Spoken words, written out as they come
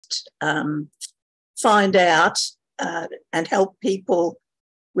find out and help people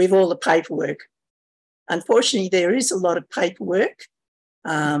with all the paperwork. Unfortunately, there is a lot of paperwork,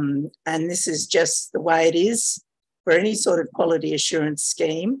 and this is just the way it is for any sort of quality assurance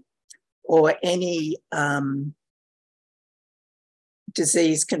scheme or any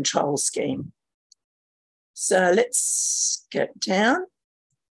disease control scheme. So let's get down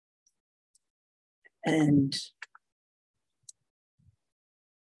and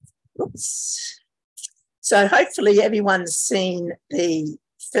oops. So hopefully everyone's seen the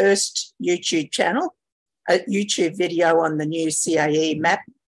first YouTube channel, a YouTube video on the new CAE MAP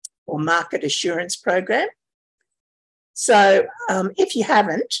or Market Assurance Program. So if you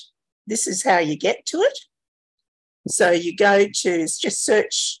haven't, this is how you get to it. So you go to, just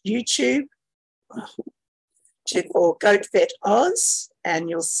search YouTube for goatvetoz and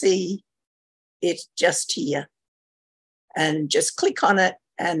you'll see it just here. And just click on it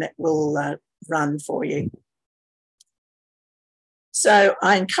and it will run for you. So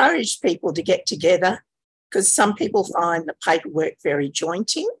I encourage people to get together because some people find the paperwork very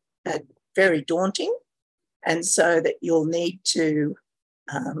very daunting, and so that you'll need to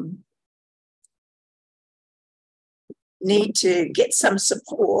get some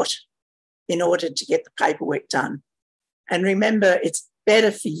support in order to get the paperwork done. And remember, it's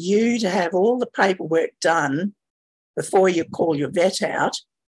better for you to have all the paperwork done before you call your vet out,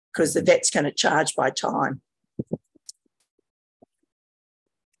 because the vet's going to charge by time.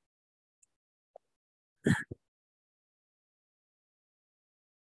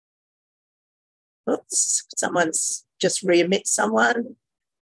 Oops, someone's just re-emit someone.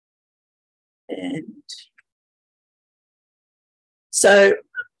 And so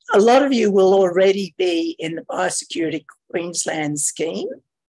a lot of you will already be in the Biosecurity Queensland scheme,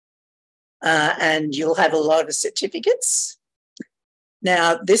 and you'll have a lot of certificates.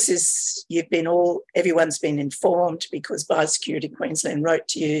 Now, this is, everyone's been informed because Biosecurity Queensland wrote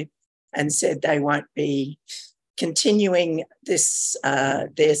to you and said they won't be continuing this,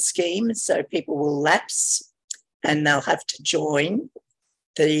 their scheme, so people will lapse and they'll have to join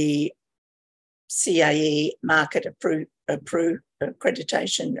the CAE Market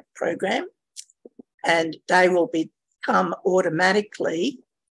Accreditation Program, and they will become automatically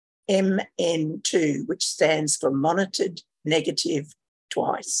MN2, which stands for Monitored Negative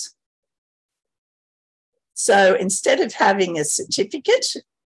Twice. So instead of having a certificate,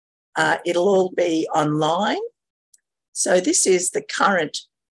 it'll all be online. So this is the current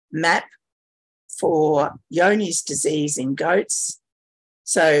map for Johne's disease in goats.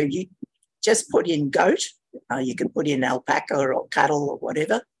 So you just put in goat. You can put in alpaca or cattle or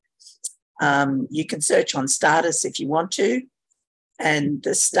whatever. You can search on status if you want to, and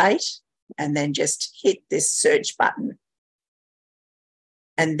the state, and then just hit this search button.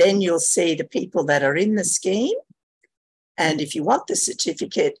 And then you'll see the people that are in the scheme. And if you want the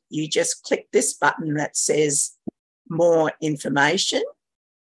certificate, you just click this button that says more information,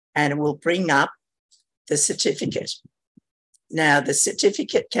 and it will bring up the certificate. Now, the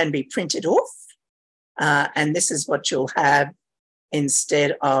certificate can be printed off, and this is what you'll have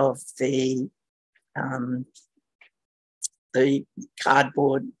instead of the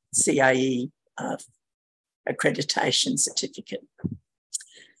cardboard CAE accreditation certificate.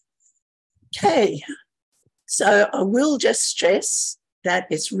 Okay, so I will just stress that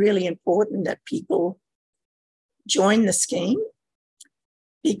it's really important that people join the scheme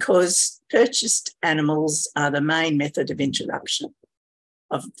because purchased animals are the main method of introduction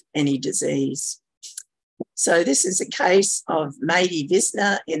of any disease. So this is a case of Matey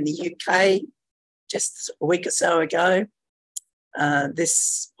Visner in the UK just a week or so ago.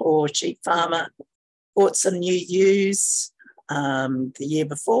 This poor sheep farmer bought some new ewes the year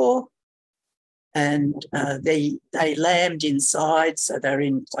before, and they lambed inside, so they're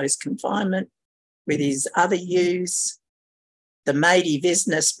in close confinement with his other ewes. The Matey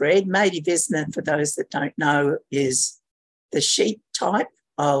Visner spread. Matey Visner, for those that don't know, is the sheep type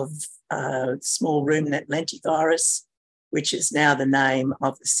of small ruminant lentivirus, which is now the name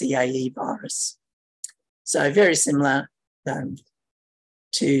of the CAE virus. So very similar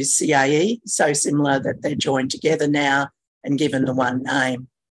to CAE, so similar that they're joined together now and given the one name.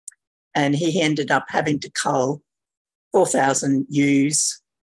 And he ended up having to cull 4,000 ewes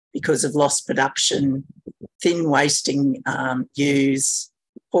because of lost production, thin wasting ewes,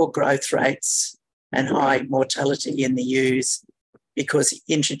 poor growth rates, and high mortality in the ewes because he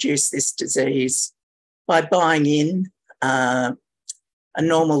introduced this disease by buying in a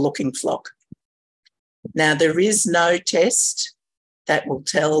normal-looking flock. Now, there is no test that will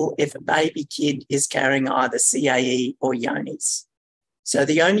tell if a baby kid is carrying either CAE or Johne's. So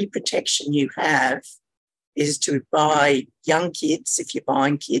the only protection you have is to buy young kids, if you're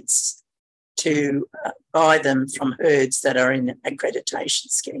buying kids, to buy them from herds that are in accreditation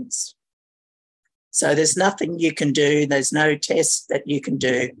schemes. So there's nothing you can do, there's no test that you can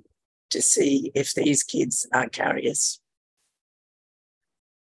do to see if these kids are carriers.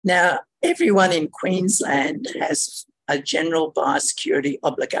 Now, everyone in Queensland has a general biosecurity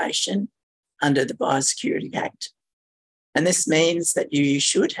obligation under the Biosecurity Act. And this means that you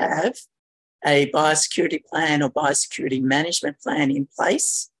should have a biosecurity plan or biosecurity management plan in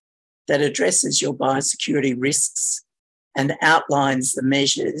place that addresses your biosecurity risks and outlines the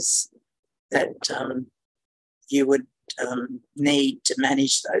measures that you would need to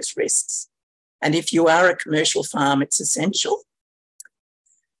manage those risks. And if you are a commercial farm, it's essential.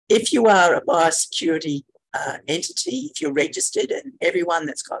 If you are a biosecurity entity, if you're registered, and everyone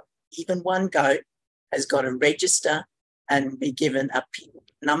that's got even one goat has got to register and be given a PIC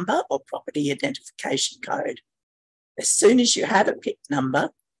number or property identification code. As soon as you have a PIC number,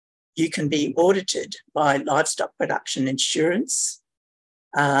 you can be audited by Livestock Production Insurance,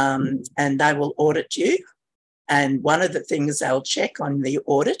 and they will audit you. And one of the things they'll check on the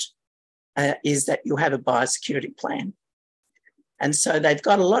audit is that you have a biosecurity plan. And so they've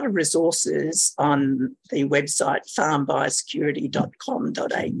got a lot of resources on the website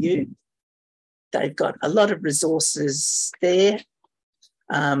farmbiosecurity.com.au. They've got a lot of resources there,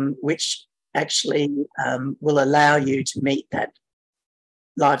 which actually will allow you to meet that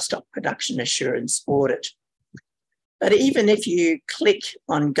livestock production assurance audit. But even if you click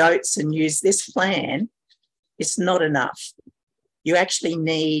on goats and use this plan, it's not enough. You actually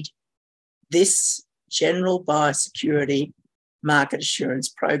need this general biosecurity market assurance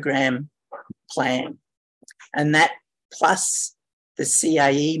program plan. And that plus the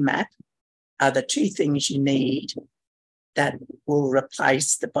CAE MAP are the two things you need that will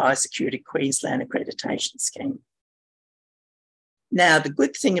replace the Biosecurity Queensland accreditation scheme. Now, the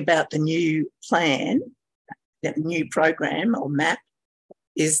good thing about the new plan, that new program or MAP,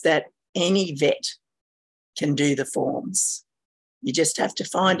 is that any vet can do the forms. You just have to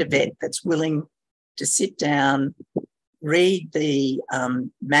find a vet that's willing to sit down, read the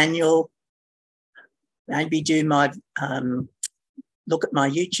manual, maybe do my look at my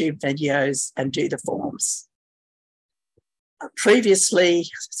YouTube videos and do the forms. Previously,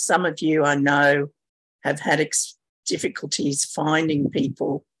 some of you I know have had difficulties finding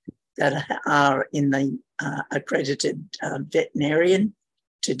people that are in the accredited veterinarian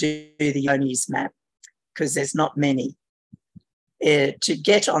to do the ONI's MAP, because there's not many. To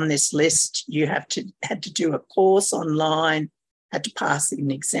get on this list, you had to do a course online, had to pass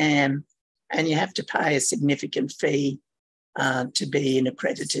an exam, and you have to pay a significant fee to be an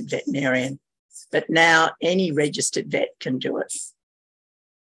accredited veterinarian. But now any registered vet can do it.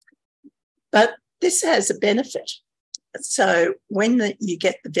 But this has a benefit. So when you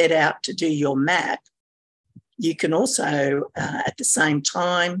get the vet out to do your MAP, you can also, at the same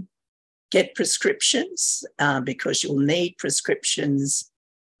time, get prescriptions because you'll need prescriptions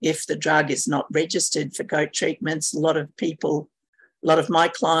if the drug is not registered for goat treatments. A lot of my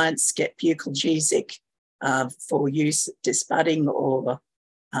clients get bucalgesic for use at disbudding or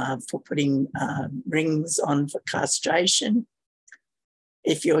for putting rings on for castration.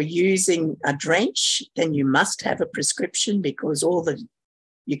 If you're using a drench, then you must have a prescription because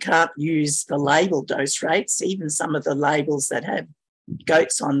you can't use the label dose rates. Even some of the labels that have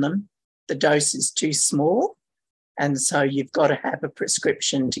goats on them, the dose is too small. And so you've got to have a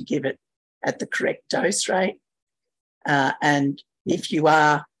prescription to give it at the correct dose rate. And if you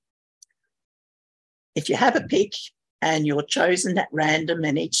have a PIC and you're chosen at random,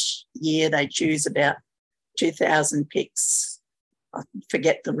 and each year they choose about 2,000 PICs, I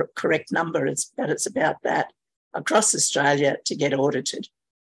forget the correct number, but it's about that, across Australia to get audited.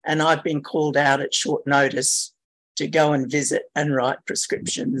 And I've been called out at short notice to go and visit and write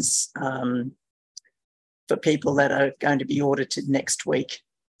prescriptions for people that are going to be audited next week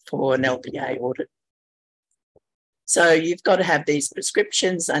for an LPA audit. So you've got to have these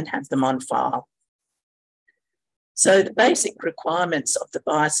prescriptions and have them on file. So the basic requirements of the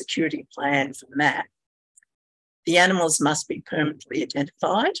biosecurity plan for MAP: the animals must be permanently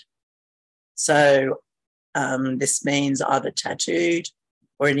identified. So this means either tattooed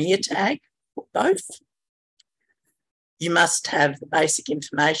or an ear tag, or both. You must have the basic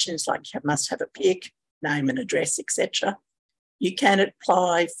information, like you must have a PIC, name and address, etc. You can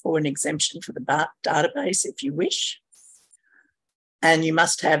apply for an exemption for the database if you wish. And you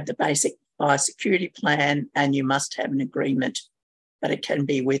must have the basic biosecurity plan, and you must have an agreement, but it can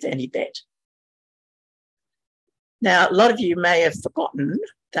be with any vet. Now, a lot of you may have forgotten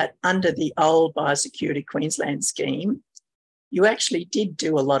that under the old Biosecurity Queensland scheme, you actually did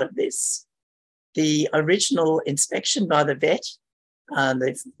do a lot of this. The original inspection by the vet,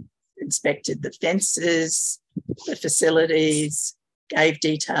 they've inspected the fences, the facilities, gave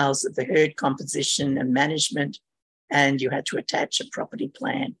details of the herd composition and management, and you had to attach a property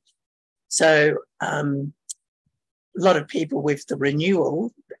plan. So a lot of people with the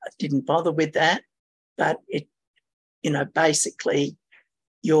renewal didn't bother with that, but it, basically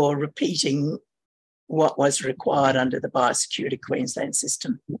you're repeating what was required under the Biosecurity Queensland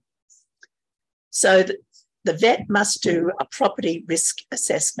system. So the vet must do a property risk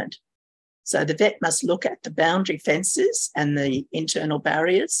assessment. So the vet must look at the boundary fences and the internal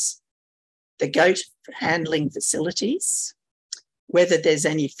barriers, the goat handling facilities, whether there's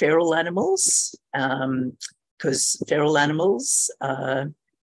any feral animals, because feral animals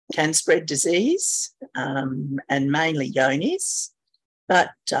can spread disease, and mainly yonis.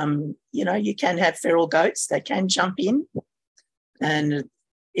 But, you can have feral goats, they can jump in. And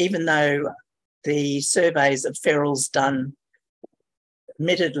even though the surveys of ferals done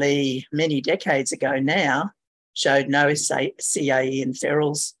admittedly many decades ago now showed no CAE in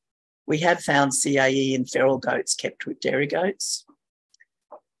ferals, we have found CAE in feral goats kept with dairy goats.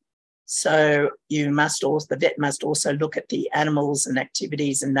 So the vet must also look at the animals and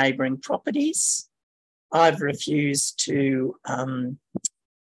activities in neighbouring properties. I've refused to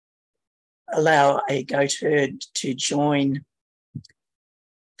allow a goat herd to join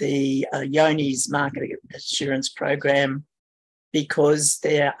the Yoni's market assurance program because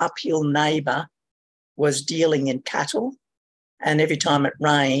their uphill neighbour was dealing in cattle, and every time it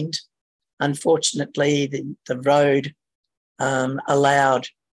rained, unfortunately, the road allowed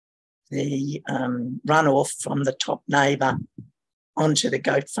the runoff from the top neighbour onto the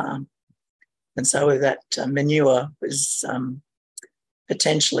goat farm. And so that manure was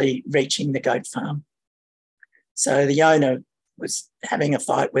potentially reaching the goat farm. So the owner was having a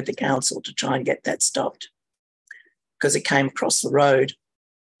fight with the council to try and get that stopped because it came across the road.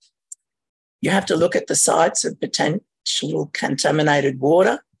 You have to look at the sites of potential contaminated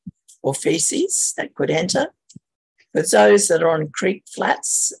water or faeces that could enter. For those that are on creek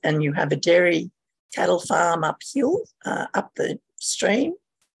flats and you have a dairy cattle farm uphill, up the stream,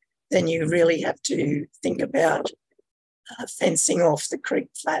 then you really have to think about fencing off the creek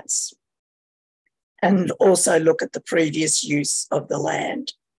flats and also look at the previous use of the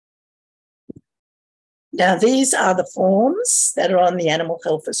land. Now, these are the forms that are on the Animal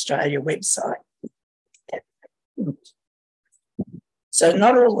Health Australia website. So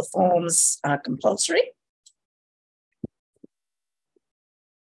not all the forms are compulsory,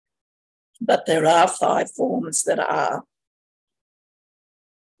 but there are 5 forms that are.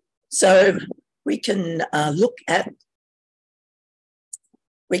 So we can look at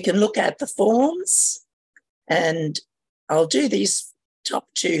the forms, and I'll do these top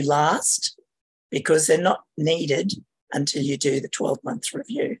 2 last because they're not needed until you do the 12-month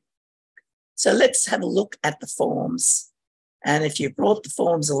review. So let's have a look at the forms. And if you brought the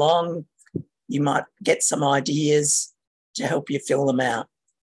forms along, you might get some ideas to help you fill them out.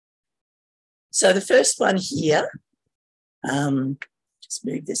 So the first one here, just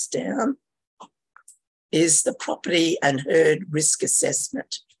move this down, is the property and herd risk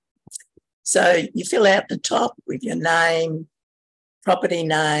assessment. So you fill out the top with your name, property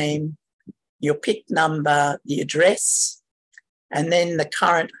name, your PIC number, the address, and then the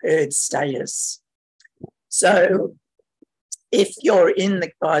current herd status. So if you're in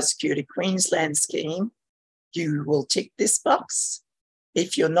the Biosecurity Queensland scheme, you will tick this box.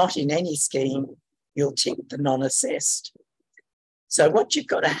 If you're not in any scheme, you'll tick the non-assessed. So what you've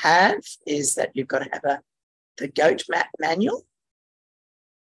got to have is that you've got to have the goat map manual.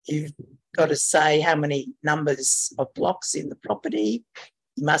 You've got to say how many numbers of blocks in the property.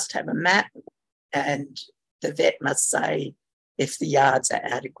 You must have a map, and the vet must say if the yards are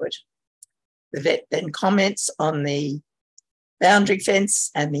adequate. The vet then comments on the boundary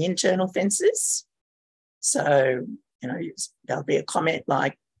fence and the internal fences. So, there'll be a comment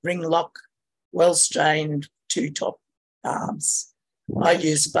like ring lock, well-strained, 2 top arms. I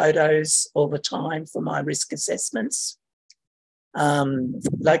use photos all the time for my risk assessments.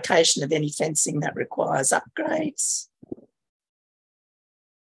 Location of any fencing that requires upgrades.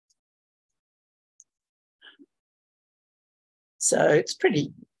 So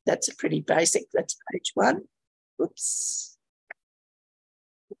that's a pretty basic, that's page 1. Oops.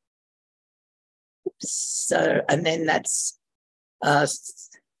 So, and then that's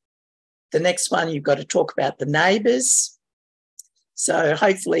the next one, you've got to talk about the neighbours. So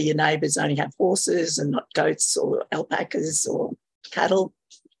hopefully your neighbours only have horses and not goats or alpacas or cattle.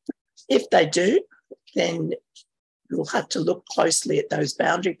 If they do, then you'll have to look closely at those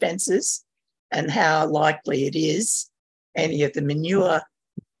boundary fences and how likely it is any of the manure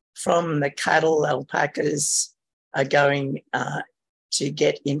from the cattle, alpacas are going to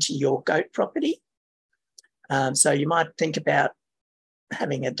get into your goat property. So you might think about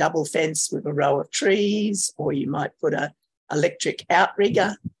having a double fence with a row of trees, or you might put an electric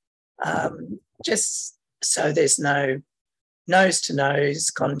outrigger, just so there's no nose-to-nose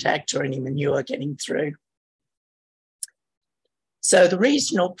contact or any manure getting through. So the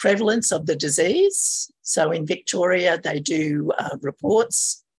regional prevalence of the disease. So in Victoria, they do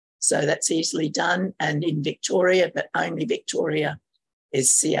reports. So that's easily done. And in Victoria, but only Victoria, is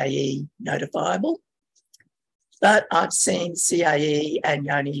CAE notifiable. But I've seen CAE and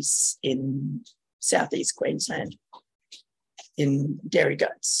Yonis in southeast Queensland in dairy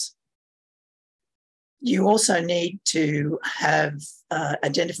goats. You also need to have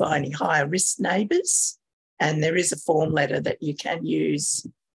identify any higher risk neighbours, and there is a form letter that you can use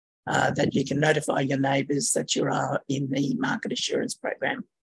that you can notify your neighbours that you are in the market assurance program.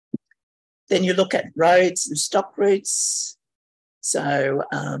 Then you look at roads and stock routes. So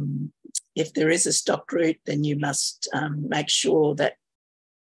if there is a stock route, then you must make sure that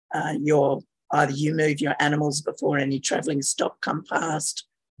either you move your animals before any travelling stock come past,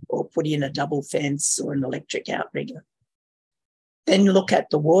 or put in a double fence or an electric outrigger. Then look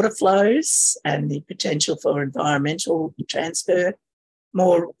at the water flows and the potential for environmental transfer,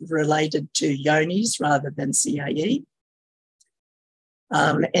 more related to Yonis rather than CAE.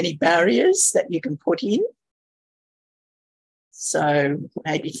 Any barriers that you can put in. So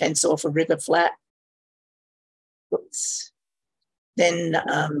maybe fence off a river flat. Oops. Then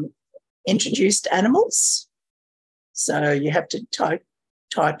introduced animals. So you have to type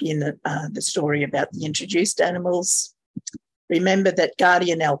in the story about the introduced animals. Remember that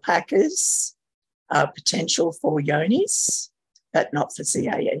guardian alpacas are potential for Yonis, but not for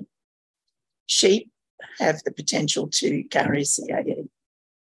CAE. Sheep have the potential to carry CAE.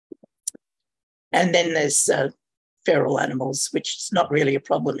 And then there's feral animals, which is not really a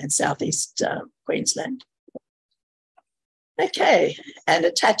problem in southeast Queensland. Okay, and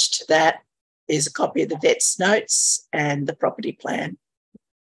attached to that is a copy of the vet's notes and the property plan.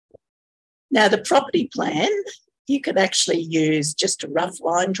 Now, the property plan, you can actually use just a rough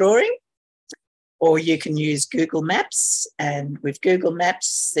line drawing, or you can use Google Maps. And with Google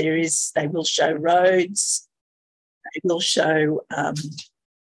Maps, they will show roads, they will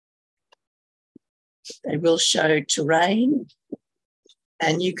show terrain,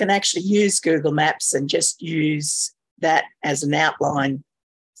 and you can actually use Google Maps and just use that as an outline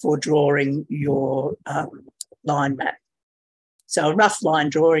for drawing your line map. So a rough line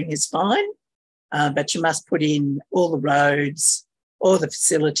drawing is fine, but you must put in all the roads, all the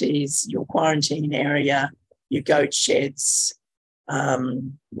facilities, your quarantine area, your goat sheds,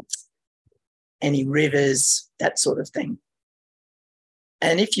 any rivers, that sort of thing.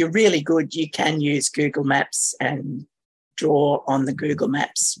 And if you're really good, you can use Google Maps and draw on the Google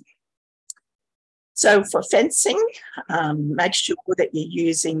Maps. So for fencing, make sure that you're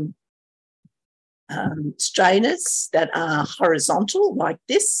using strainers that are horizontal like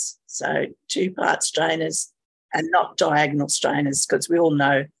this. So 2-part strainers and not diagonal strainers, because we all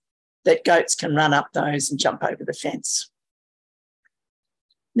know that goats can run up those and jump over the fence.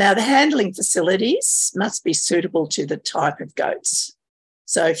 Now, the handling facilities must be suitable to the type of goats.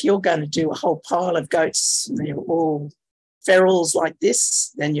 So if you're going to do a whole pile of goats and they're all ferals like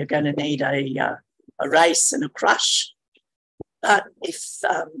this, then you're going to need a race and a crush. But if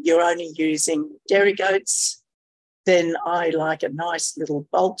you're only using dairy goats, then I like a nice little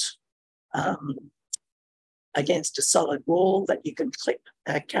bolt against a solid wall that you can clip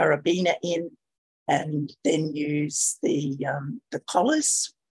a carabiner in, and then use the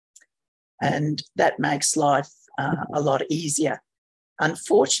collars, and that makes life a lot easier.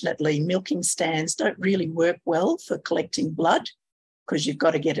 Unfortunately, milking stands don't really work well for collecting blood, because you've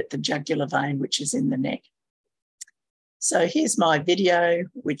got to get at the jugular vein, which is in the neck. So here's my video,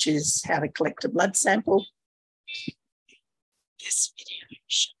 which is how to collect a blood sample. This video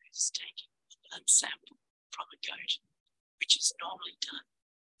shows taking a blood sample from a goat, which is normally done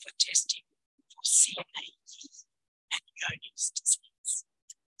for testing for CAE and Yonis disease.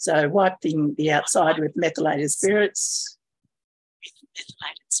 So wiping the outside with methylated spirits,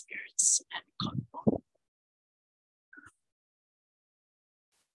 and cotton.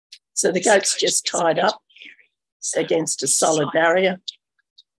 So the goat's just tied up against a solid barrier.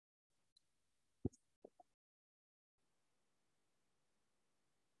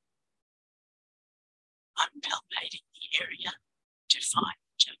 palpating the area to find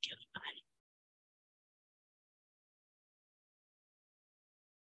the jugular vein.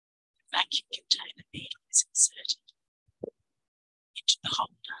 The vacuum container needle is inserted into the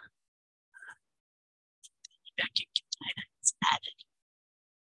holder. The vacuum container is added.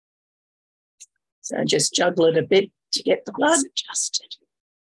 So just juggle it a bit to get the blood adjusted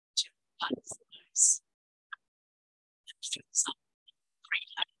to blood flows and fills up the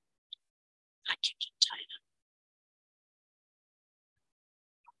preloaded vacuum container.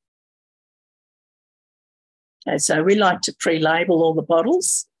 Okay, so we like to pre-label all the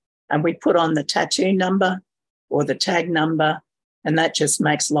bottles and we put on the tattoo number or the tag number, and that just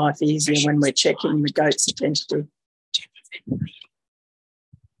makes life easier when we're checking the goat's identity. To prevent bleeding.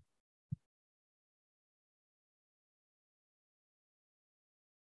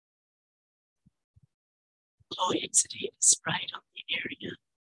 Chlorhexidine is sprayed on the area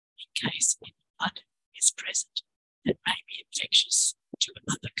in case any blood is present that may be infectious to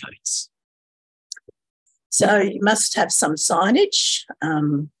other goats. So you must have some signage.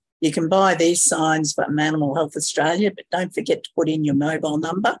 You can buy these signs from Animal Health Australia, but don't forget to put in your mobile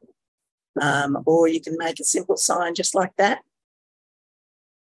number, or you can make a simple sign just like that.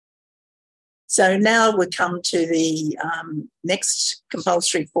 So now we come to the next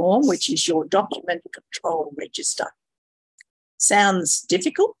compulsory form, which is your document control register. Sounds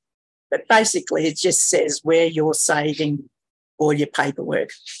difficult, but basically it just says where you're saving all your paperwork.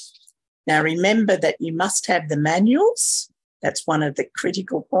 Now remember that you must have the manuals. That's one of the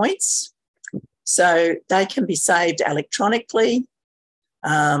critical points. So they can be saved electronically.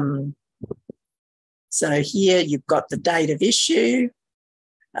 So here you've got the date of issue,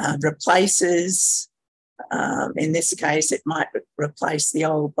 replaces. In this case, it might replace the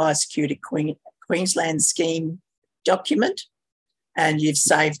old Biosecurity Queensland scheme document, and you've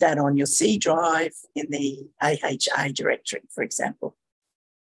saved that on your C drive in the AHA directory, for example.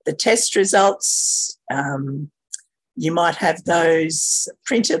 The test results, you might have those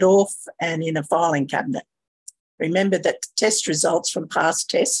printed off and in a filing cabinet. Remember that the test results from past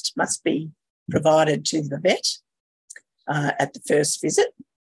tests must be provided to the vet at the first visit.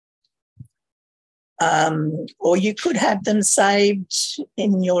 Or you could have them saved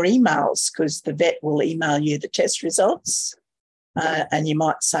in your emails because the vet will email you the test results, and you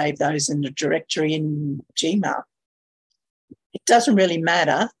might save those in the directory in Gmail. It doesn't really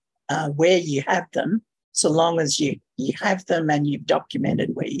matter where you have them, so long as you have them and you've documented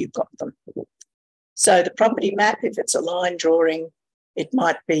where you've got them. So the property map, if it's a line drawing, it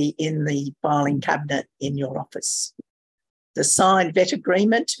might be in the filing cabinet in your office. The signed vet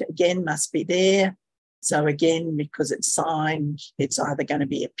agreement, again, must be there. So again, because it's signed, it's either going to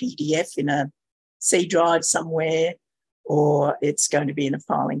be a PDF in a C drive somewhere, or it's going to be in a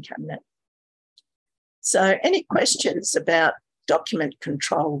filing cabinet. So any questions about document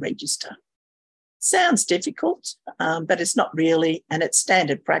control register? Sounds difficult, but it's not really, and it's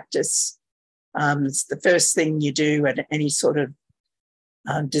standard practice. It's the first thing you do at any sort of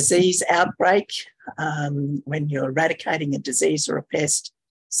disease outbreak. When you're eradicating a disease or a pest,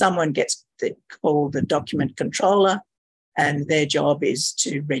 someone gets called the document controller, and their job is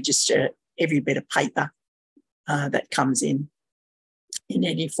to register every bit of paper that comes in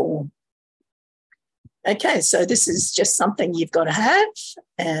any form. Okay, so this is just something you've got to have,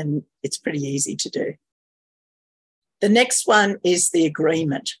 and it's pretty easy to do. The next one is the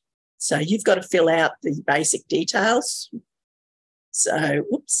agreement. So you've got to fill out the basic details. So,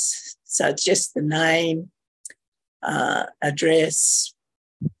 so it's just the name, address,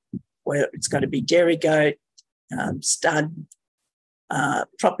 where it's got to be dairy goat, stud,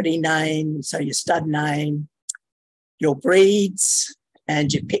 property name, so your stud name, your breeds,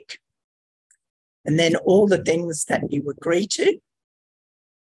 and your pick. And then all the things that you agree to.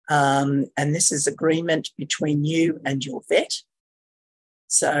 And this is agreement between you and your vet.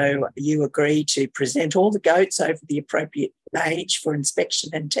 So you agree to present all the goats over the appropriate age for inspection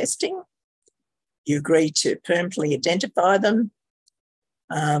and testing. You agree to permanently identify them.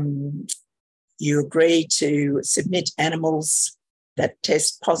 You agree to submit animals that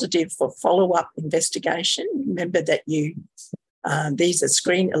test positive for follow-up investigation. Remember that these are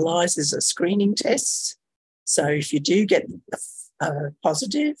ELISAs are screening tests. So if you do get a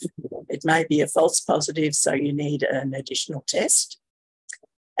positive, it may be a false positive, so you need an additional test.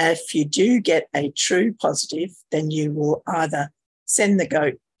 If you do get a true positive, then you will either send the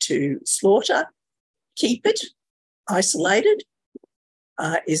goat to slaughter, keep it isolated,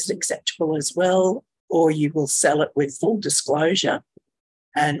 is acceptable as well, or you will sell it with full disclosure.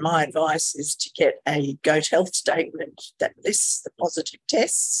 And my advice is to get a goat health statement that lists the positive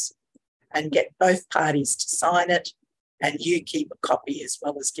tests and get both parties to sign it, and you keep a copy as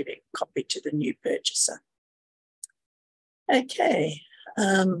well as giving a copy to the new purchaser. Okay.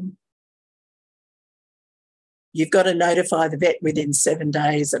 You've got to notify the vet within 7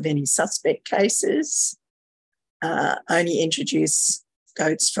 days of any suspect cases. Only introduce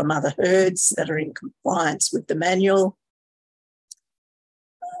goats from other herds that are in compliance with the manual.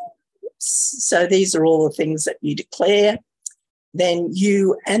 So these are all the things that you declare. Then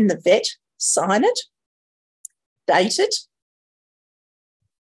you and the vet sign it, date it,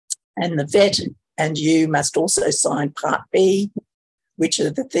 and the vet and you must also sign Part B, which are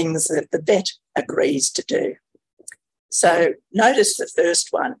the things that the vet agrees to do. So notice the first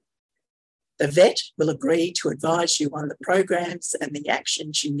one. The vet will agree to advise you on the programs and the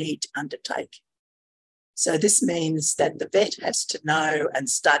actions you need to undertake. So this means that the vet has to know and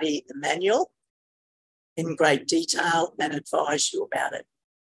study the manual in great detail and advise you about it.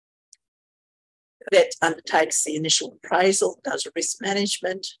 The vet undertakes the initial appraisal, does risk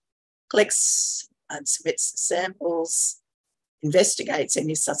management, collects and submits the samples, investigates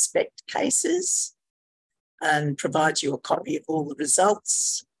any suspect cases, and provides you a copy of all the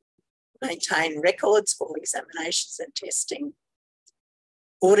results, maintain records for examinations and testing,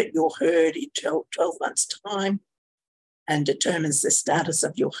 audit your herd in 12 months' time, and determines the status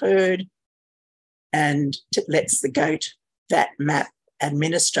of your herd, and lets the goat MAP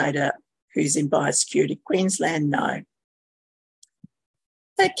administrator, who's in Biosecurity Queensland, know.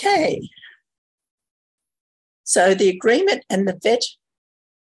 Okay. So the agreement and the vet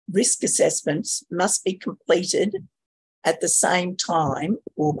risk assessments must be completed at the same time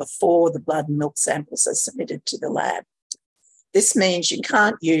or before the blood and milk samples are submitted to the lab. This means you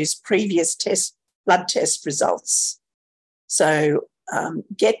can't use previous blood test results. So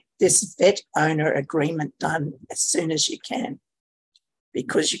get this vet owner agreement done as soon as you can,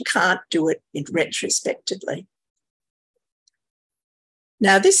 because you can't do it retrospectively.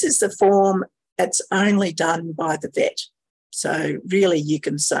 Now, this is the form that's only done by the vet. So really you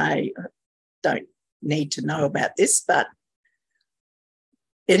can say, don't need to know about this, but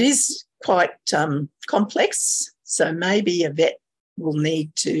it is quite complex. So maybe a vet will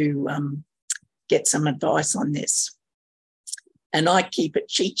need to get some advice on this. And I keep a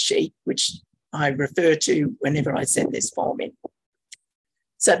cheat sheet, which I refer to whenever I send this form in.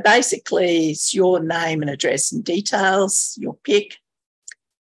 So basically it's your name and address and details, your PIC.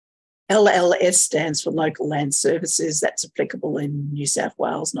 LLS stands for Local Land Services. That's applicable in New South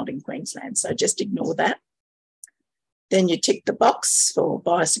Wales, not in Queensland. So just ignore that. Then you tick the box for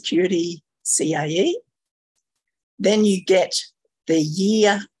Biosecurity CAE. Then you get the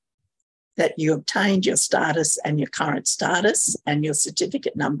year that you obtained your status and your current status and your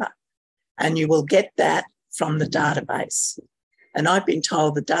certificate number. And you will get that from the database. And I've been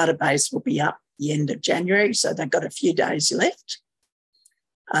told the database will be up the end of January, so they've got a few days left.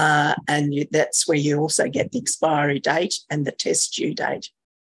 That's where you also get the expiry date and the test due date.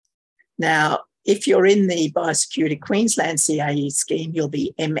 Now, if you're in the Biosecurity Queensland CAE scheme, you'll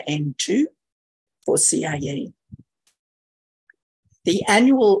be MN2 for CAE. The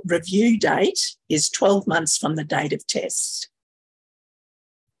annual review date is 12 months from the date of test.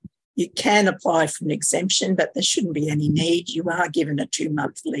 You can apply for an exemption, but there shouldn't be any need. You are given a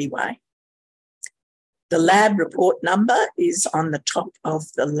 2-month leeway. The lab report number is on the top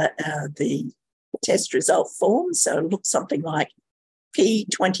of the test result form. So it looks something like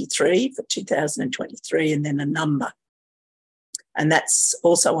P23 for 2023 and then a number. And that's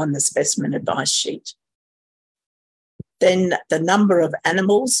also on the specimen advice sheet. Then the number of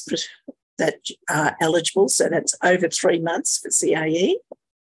animals that are eligible, so that's over 3 months for CAE.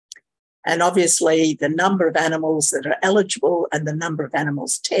 And obviously the number of animals that are eligible and the number of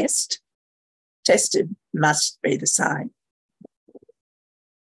animals tested must be the same.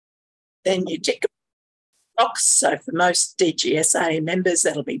 Then you tick a box. So for most DGSA members,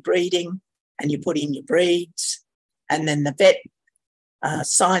 that'll be breeding, and you put in your breeds, and then the vet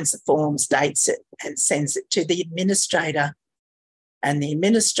signs the forms, dates it, and sends it to the administrator. And the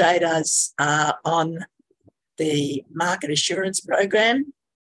administrators are on the Market Assurance Program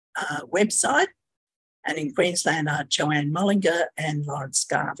website, and in Queensland are Joanne Mollinger and Lawrence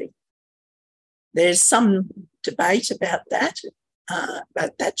Garvey. There's some debate about that,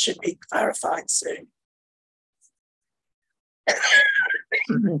 but that should be clarified soon.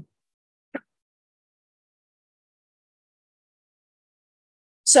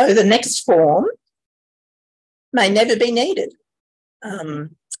 So the next form may never be needed.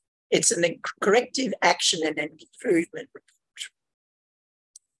 It's a corrective action and an improvement report.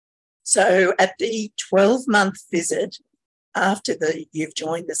 So at the 12-month visit after you've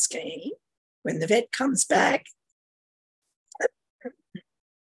joined the scheme, when the vet comes back,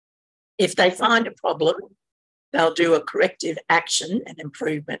 if they find a problem, they'll do a corrective action and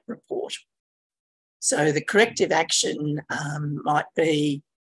improvement report. So the corrective action might be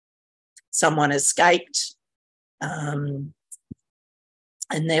someone escaped and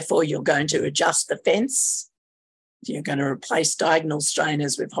therefore you're going to adjust the fence. You're going to replace diagonal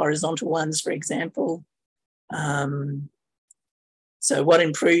strainers with horizontal ones, for example. So what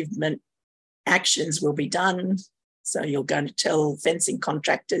improvement actions will be done? So you're going to tell fencing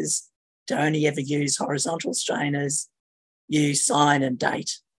contractors to only ever use horizontal strainers, use sign and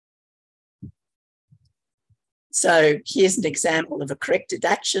date. So here's an example of a corrected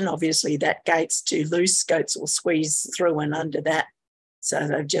action. Obviously that gate's too loose, goats will squeeze through and under that. So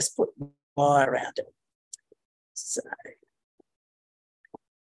they've just put wire around it. So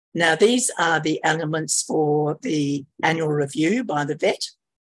now these are the elements for the annual review by the vet.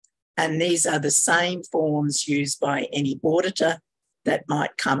 And these are the same forms used by any auditor that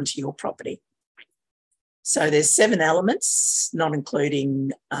might come to your property. So there's 7 elements, not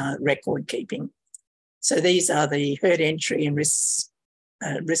including record keeping. So these are the herd entry and risk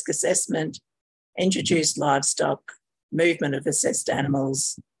assessment, introduced livestock, movement of assessed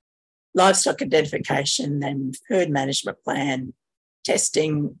animals, livestock identification and herd management plan,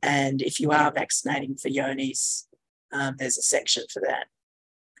 testing, and if you are vaccinating for yonis, there's a section for that.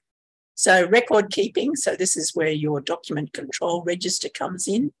 So record keeping, so this is where your document control register comes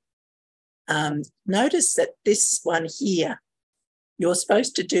in. Notice that this one here, you're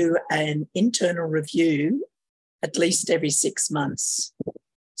supposed to do an internal review at least every 6 months.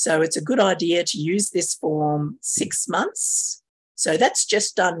 So it's a good idea to use this form 6 months. So that's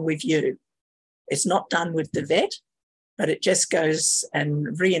just done with you. It's not done with the vet, but it just goes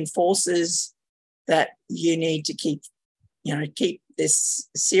and reinforces that you need to keep this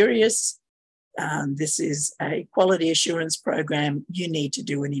serious. This is a quality assurance program. You need to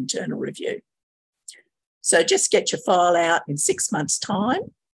do an internal review. So just get your file out in 6 months'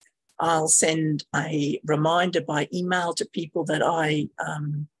 time. I'll send a reminder by email to people that I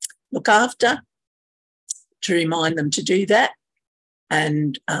look after to remind them to do that.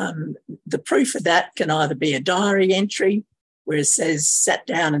 And the proof of that can either be a diary entry where it says sat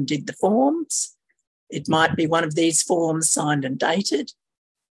down and did the forms. It might be one of these forms signed and dated.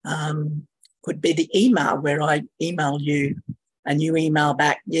 Could be the email where I email you and you email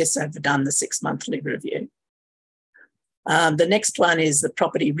back, yes, I've done the 6-monthly review. The next one is the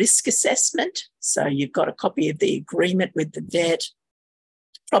property risk assessment. So you've got a copy of the agreement with the vet.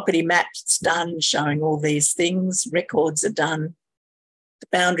 Property map's done, showing all these things. Records are done. The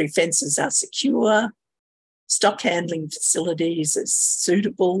boundary fences are secure. Stock handling facilities are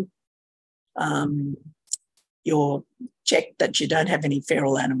suitable. You're checked that you don't have any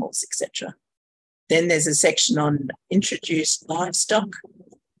feral animals, etc. Then there's a section on introduced livestock,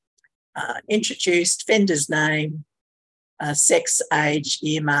 introduced fender's name, sex, age,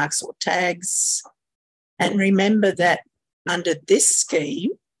 earmarks or tags. And remember that under this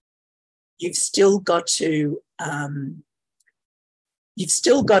scheme, you've still got to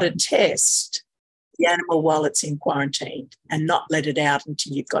test the animal while it's in quarantine and not let it out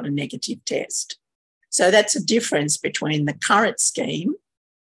until you've got a negative test. So that's a difference between the current scheme,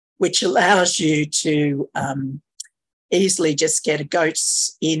 which allows you to easily just get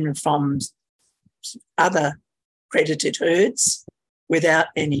goats in from other credited herds without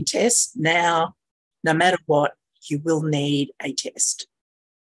any test. Now, no matter what, you will need a test.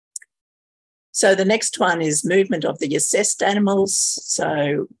 So the next one is movement of the assessed animals.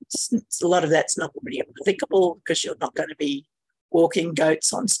 So a lot of that's not really applicable because you're not going to be walking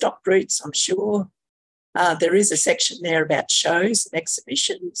goats on stock routes, I'm sure. There is a section there about shows and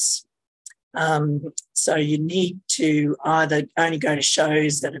exhibitions. So you need to either only go to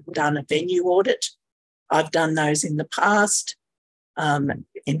shows that have done a venue audit. I've done those in the past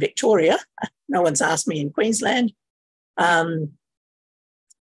in Victoria. No one's asked me in Queensland. And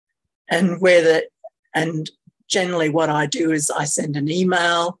generally what I do is I send an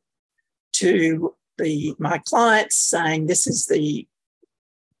email to my clients saying this is the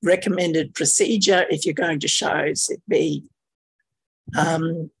recommended procedure if you're going to shows. It'd be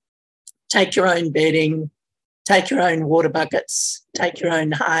take your own bedding, take your own water buckets, take your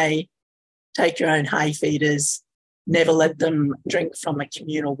own hay, take your own hay feeders, never let them drink from a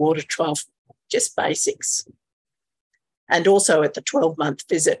communal water trough, just basics. And also at the 12-month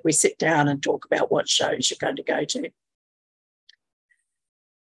visit, we sit down and talk about what shows you're going to go to.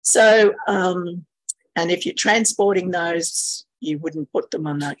 So, and if you're transporting those, you wouldn't put them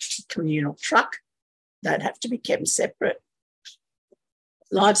on a communal truck. They'd have to be kept separate.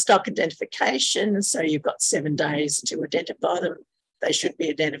 Livestock identification, so you've got 7 days to identify them. They should be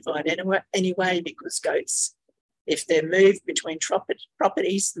identified anyway because goats, if they're moved between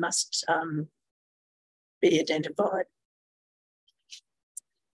properties, must be identified.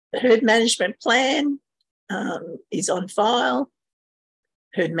 The herd management plan is on file.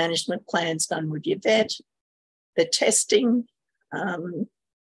 Herd management plan's done with your vet. The testing,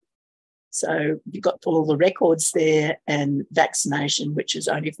 so you've got all the records there, and vaccination, which is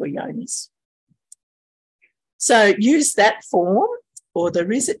only for yonis. So use that form, or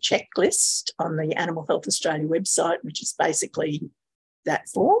there is a checklist on the Animal Health Australia website, which is basically that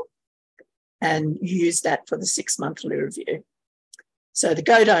form, and use that for the 6-monthly review. So the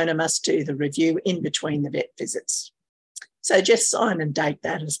goat owner must do the review in between the vet visits. So just sign and date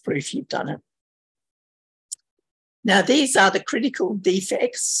that as proof you've done it. Now, these are the critical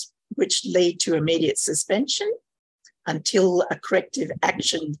defects which lead to immediate suspension until a corrective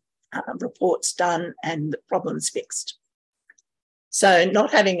action report's done and the problem's fixed. So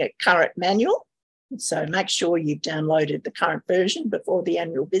not having a current manual, so make sure you've downloaded the current version before the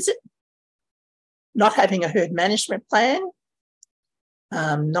annual visit. Not having a herd management plan,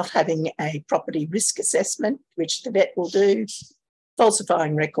 not having a property risk assessment, which the vet will do,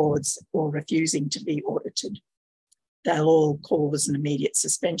 falsifying records or refusing to be audited. They'll all cause an immediate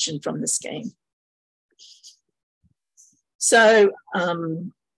suspension from the scheme. So,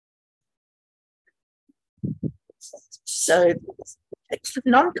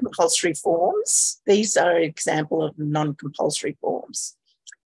 non-compulsory forms, these are an example of non-compulsory forms.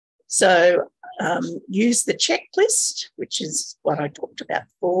 So use the checklist, which is what I talked about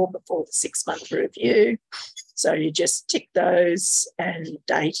before the 6-month review. So you just tick those and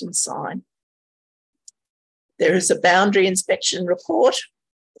date and sign. There is a boundary inspection report.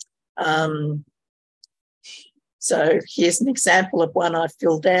 So here's an example of one I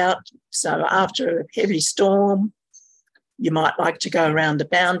filled out. So after a heavy storm, you might like to go around the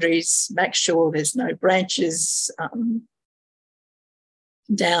boundaries, make sure there's no branches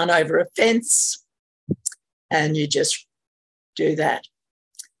down over a fence, and you just do that.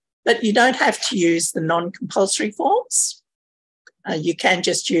 But you don't have to use the non-compulsory forms. You can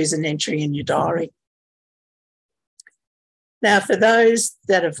just use an entry in your diary. Now, for those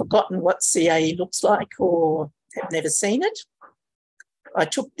that have forgotten what CAE looks like or have never seen it, I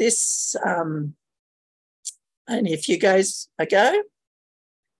took this only a few goes ago,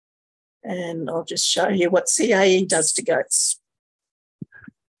 and I'll just show you what CAE does to goats.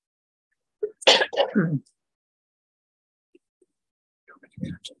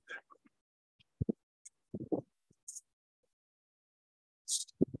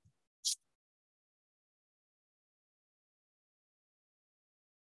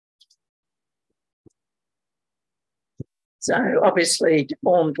 So obviously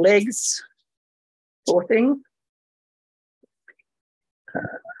deformed legs, poor thing.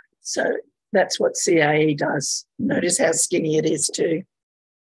 So that's what CAE does. Notice how skinny it is too.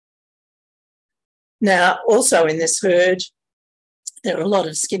 Now, also in this herd, there are a lot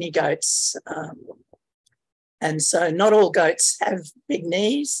of skinny goats. And so not all goats have big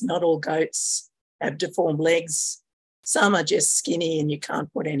knees, not all goats have deformed legs. Some are just skinny and you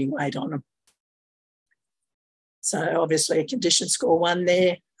can't put any weight on them. So obviously a condition score 1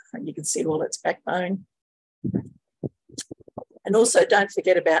 there, and you can see all its backbone. And also don't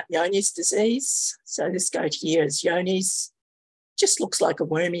forget about Johne's disease. So this goat here is Johne's. Just looks like a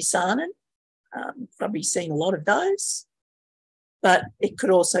wormy sarnen. Probably seen a lot of those, but it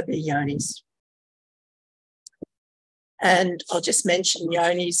could also be Johne's. And I'll just mention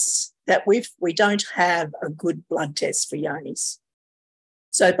Johne's, that we don't have a good blood test for Johne's.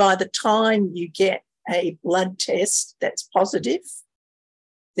 So by the time you get a blood test that's positive,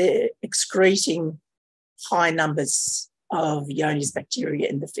 they're excreting high numbers of Johne's bacteria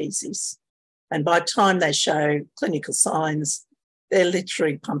in the faeces. And by the time they show clinical signs, they're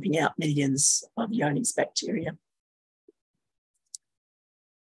literally pumping out millions of Johne's bacteria.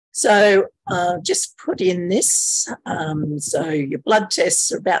 So just put in this. So your blood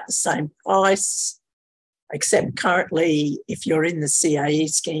tests are about the same price, except currently, if you're in the CAE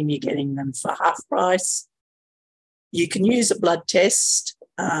scheme, you're getting them for half price. You can use a blood test,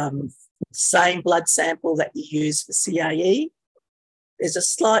 same blood sample that you use for CAE. There's a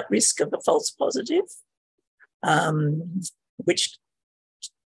slight risk of a false positive, which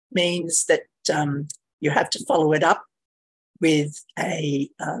means that you have to follow it up with a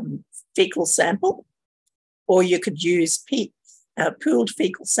fecal sample, or you could use pooled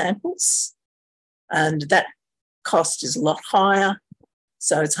fecal samples, and that cost is a lot higher.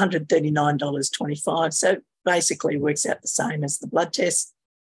 So it's $139.25. So basically works out the same as the blood test.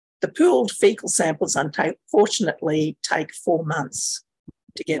 the pooled fecal samples, unfortunately, take 4 months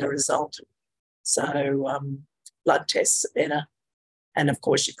to get a result. So blood tests are better. And, of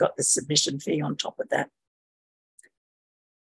course, you've got the submission fee on top of that.